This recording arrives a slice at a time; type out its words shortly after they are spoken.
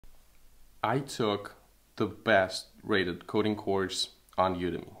I took the best rated coding course on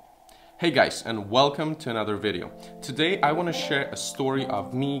Udemy. Hey guys, and welcome to another video. Today I want to share a story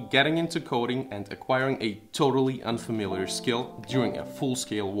of me getting into coding and acquiring a totally unfamiliar skill during a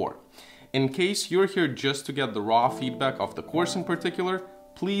full-scale war. In case you're here just to get the raw feedback of the course in particular,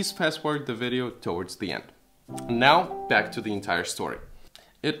 please fast forward the video towards the end. Now back to the entire story.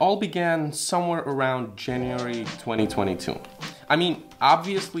 It all began somewhere around January 2022. I mean,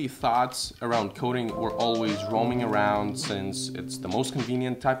 obviously thoughts around coding were always roaming around since it's the most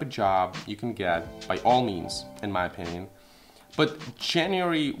convenient type of job you can get, by all means, in my opinion. But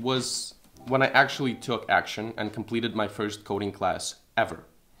January was when I actually took action and completed my first coding class ever.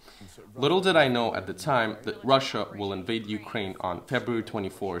 Little did I know at the time that Russia will invade Ukraine on February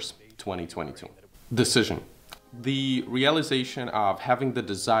 24th, 2022. Decision. The realization of having the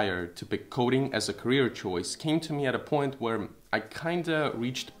desire to pick coding as a career choice came to me at a point where I kinda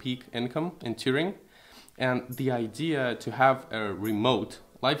reached peak income in touring, and the idea to have a remote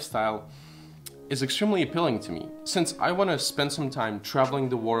lifestyle is extremely appealing to me, since I want to spend some time traveling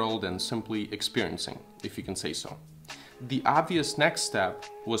the world and simply experiencing, if you can say so. The obvious next step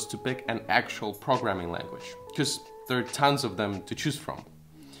was to pick an actual programming language, because there are tons of them to choose from.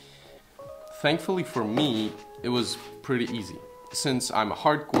 Thankfully for me, it was pretty easy. Since I'm a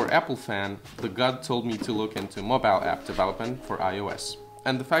hardcore Apple fan, the gut told me to look into mobile app development for iOS.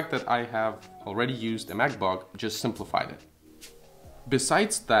 And the fact that I have already used a MacBook just simplified it.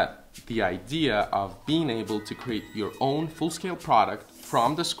 Besides that, the idea of being able to create your own full-scale product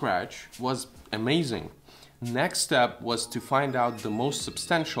from the scratch was amazing. Next step was to find out the most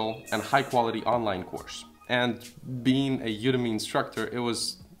substantial and high-quality online course. And being a Udemy instructor, it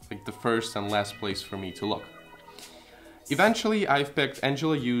was like the first and last place for me to look. Eventually, I've picked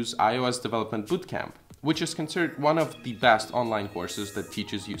Angela Yu's iOS Development Bootcamp, which is considered one of the best online courses that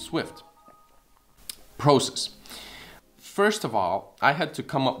teaches you Swift. Process. First of all, I had to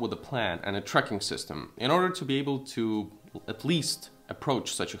come up with a plan and a tracking system in order to be able to at least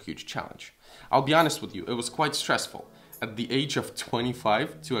approach such a huge challenge. I'll be honest with you, it was quite stressful at the age of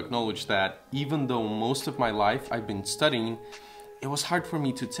 25 to acknowledge that even though most of my life I've been studying, it was hard for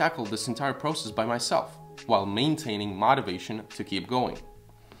me to tackle this entire process by myself, while maintaining motivation to keep going.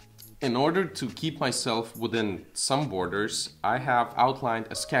 In order to keep myself within some borders, I have outlined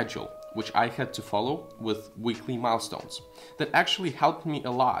a schedule which I had to follow with weekly milestones. That actually helped me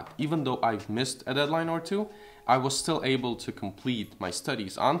a lot. Even though I've missed a deadline or two, I was still able to complete my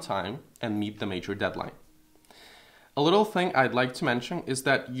studies on time and meet the major deadline. A little thing I'd like to mention is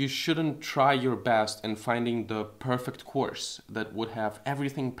that you shouldn't try your best in finding the perfect course that would have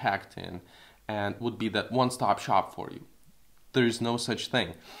everything packed in and would be that one-stop shop for you. There is no such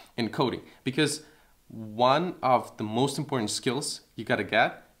thing in coding, because one of the most important skills you gotta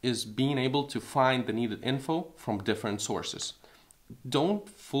get is being able to find the needed info from different sources. Don't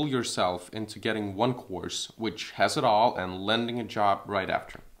fool yourself into getting one course which has it all and landing a job right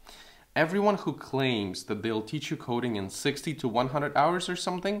after. Everyone who claims that they'll teach you coding in 60 to 100 hours or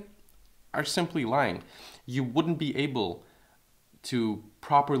something are simply lying. You wouldn't be able to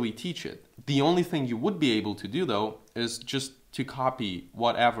properly teach it. The only thing you would be able to do, though, is just to copy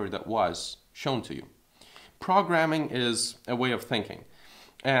whatever that was shown to you. Programming is a way of thinking,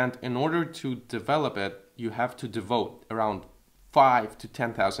 and in order to develop it, you have to devote around 5 to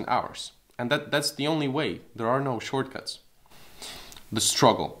 10,000 hours. And that's the only way. There are no shortcuts. The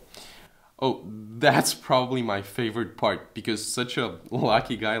struggle. Oh, that's probably my favorite part, because such a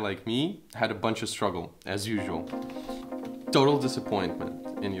lucky guy like me had a bunch of struggle, as usual. Total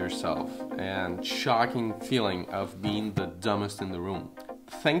disappointment in yourself and shocking feeling of being the dumbest in the room.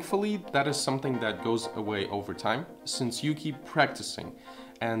 Thankfully, that is something that goes away over time, since you keep practicing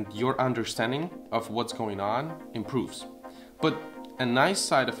and your understanding of what's going on improves. But a nice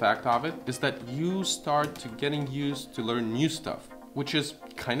side effect of it is that you start to getting used to learn new stuff, which is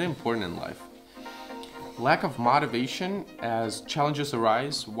kind of important in life. Lack of motivation as challenges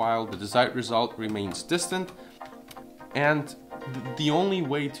arise while the desired result remains distant, and the only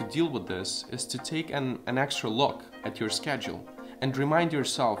way to deal with this is to take an extra look at your schedule and remind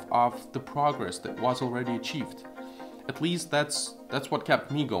yourself of the progress that was already achieved. At least that's what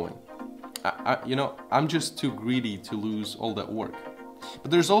kept me going. I'm just too greedy to lose all that work.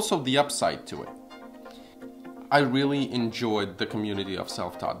 But there's also the upside to it. I really enjoyed the community of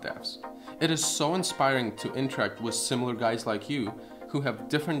self-taught devs. It is so inspiring to interact with similar guys like you who have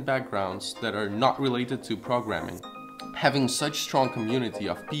different backgrounds that are not related to programming. Having such strong community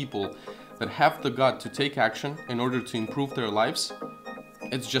of people that have the gut to take action in order to improve their lives,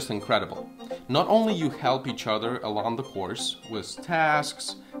 it's just incredible. Not only you help each other along the course with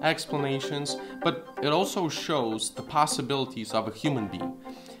tasks, explanations, but it also shows the possibilities of a human being.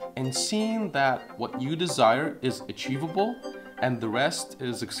 And seeing that what you desire is achievable and the rest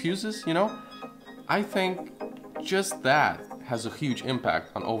is excuses, I think just that has a huge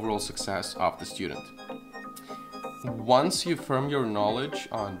impact on overall success of the student. Once you firm your knowledge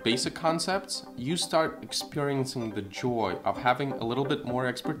on basic concepts, you start experiencing the joy of having a little bit more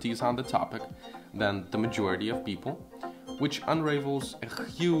expertise on the topic than the majority of people, which unravels a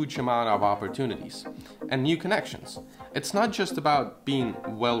huge amount of opportunities and new connections. It's not just about being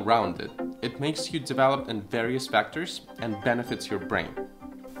well-rounded, it makes you develop in various factors and benefits your brain.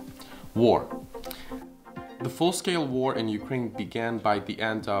 War. The full-scale war in Ukraine began by the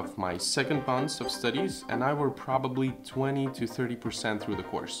end of my second month of studies, and I were probably 20 to 30% through the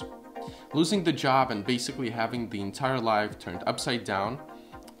course. Losing the job and basically having the entire life turned upside down,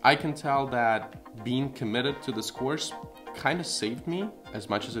 I can tell that being committed to this course kind of saved me as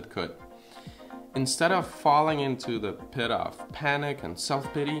much as it could. Instead of falling into the pit of panic and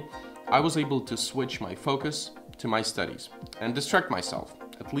self-pity, I was able to switch my focus to my studies and distract myself,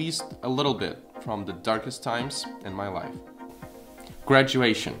 at least a little bit, from the darkest times in my life.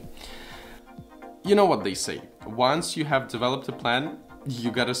 Graduation. You know what they say, once you have developed a plan, you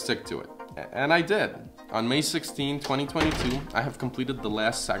gotta stick to it. And I did. On May 16, 2022, I have completed the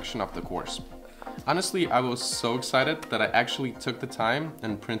last section of the course. Honestly, I was so excited that I actually took the time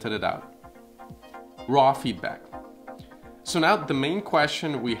and printed it out. Raw feedback. So now the main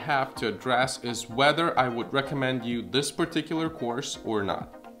question we have to address is whether I would recommend you this particular course or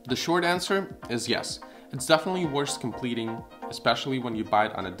not. The short answer is yes. It's definitely worth completing, especially when you buy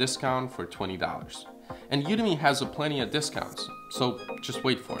it on a discount for $20. And Udemy has plenty of discounts, so just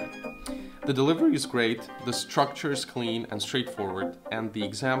wait for it. The delivery is great, the structure is clean and straightforward, and the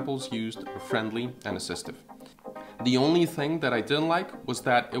examples used are friendly and assistive. The only thing that I didn't like was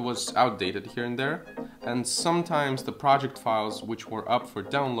that it was outdated here and there, and sometimes the project files which were up for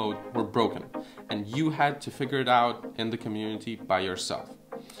download were broken, and you had to figure it out in the community by yourself.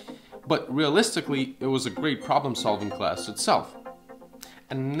 But realistically, it was a great problem-solving class itself.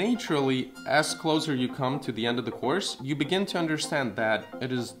 And naturally, as closer you come to the end of the course, you begin to understand that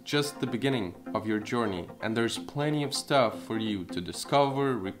it is just the beginning of your journey, and there's plenty of stuff for you to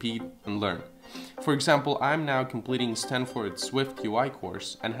discover, repeat, and learn. For example, I'm now completing Stanford's Swift UI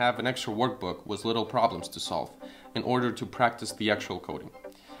course and have an extra workbook with little problems to solve in order to practice the actual coding.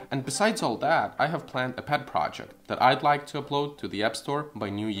 And besides all that, I have planned a pet project that I'd like to upload to the App Store by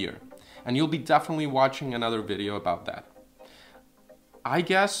New Year. And you'll be definitely watching another video about that. I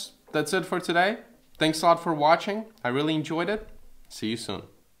guess that's it for today. Thanks a lot for watching. I really enjoyed it. See you soon.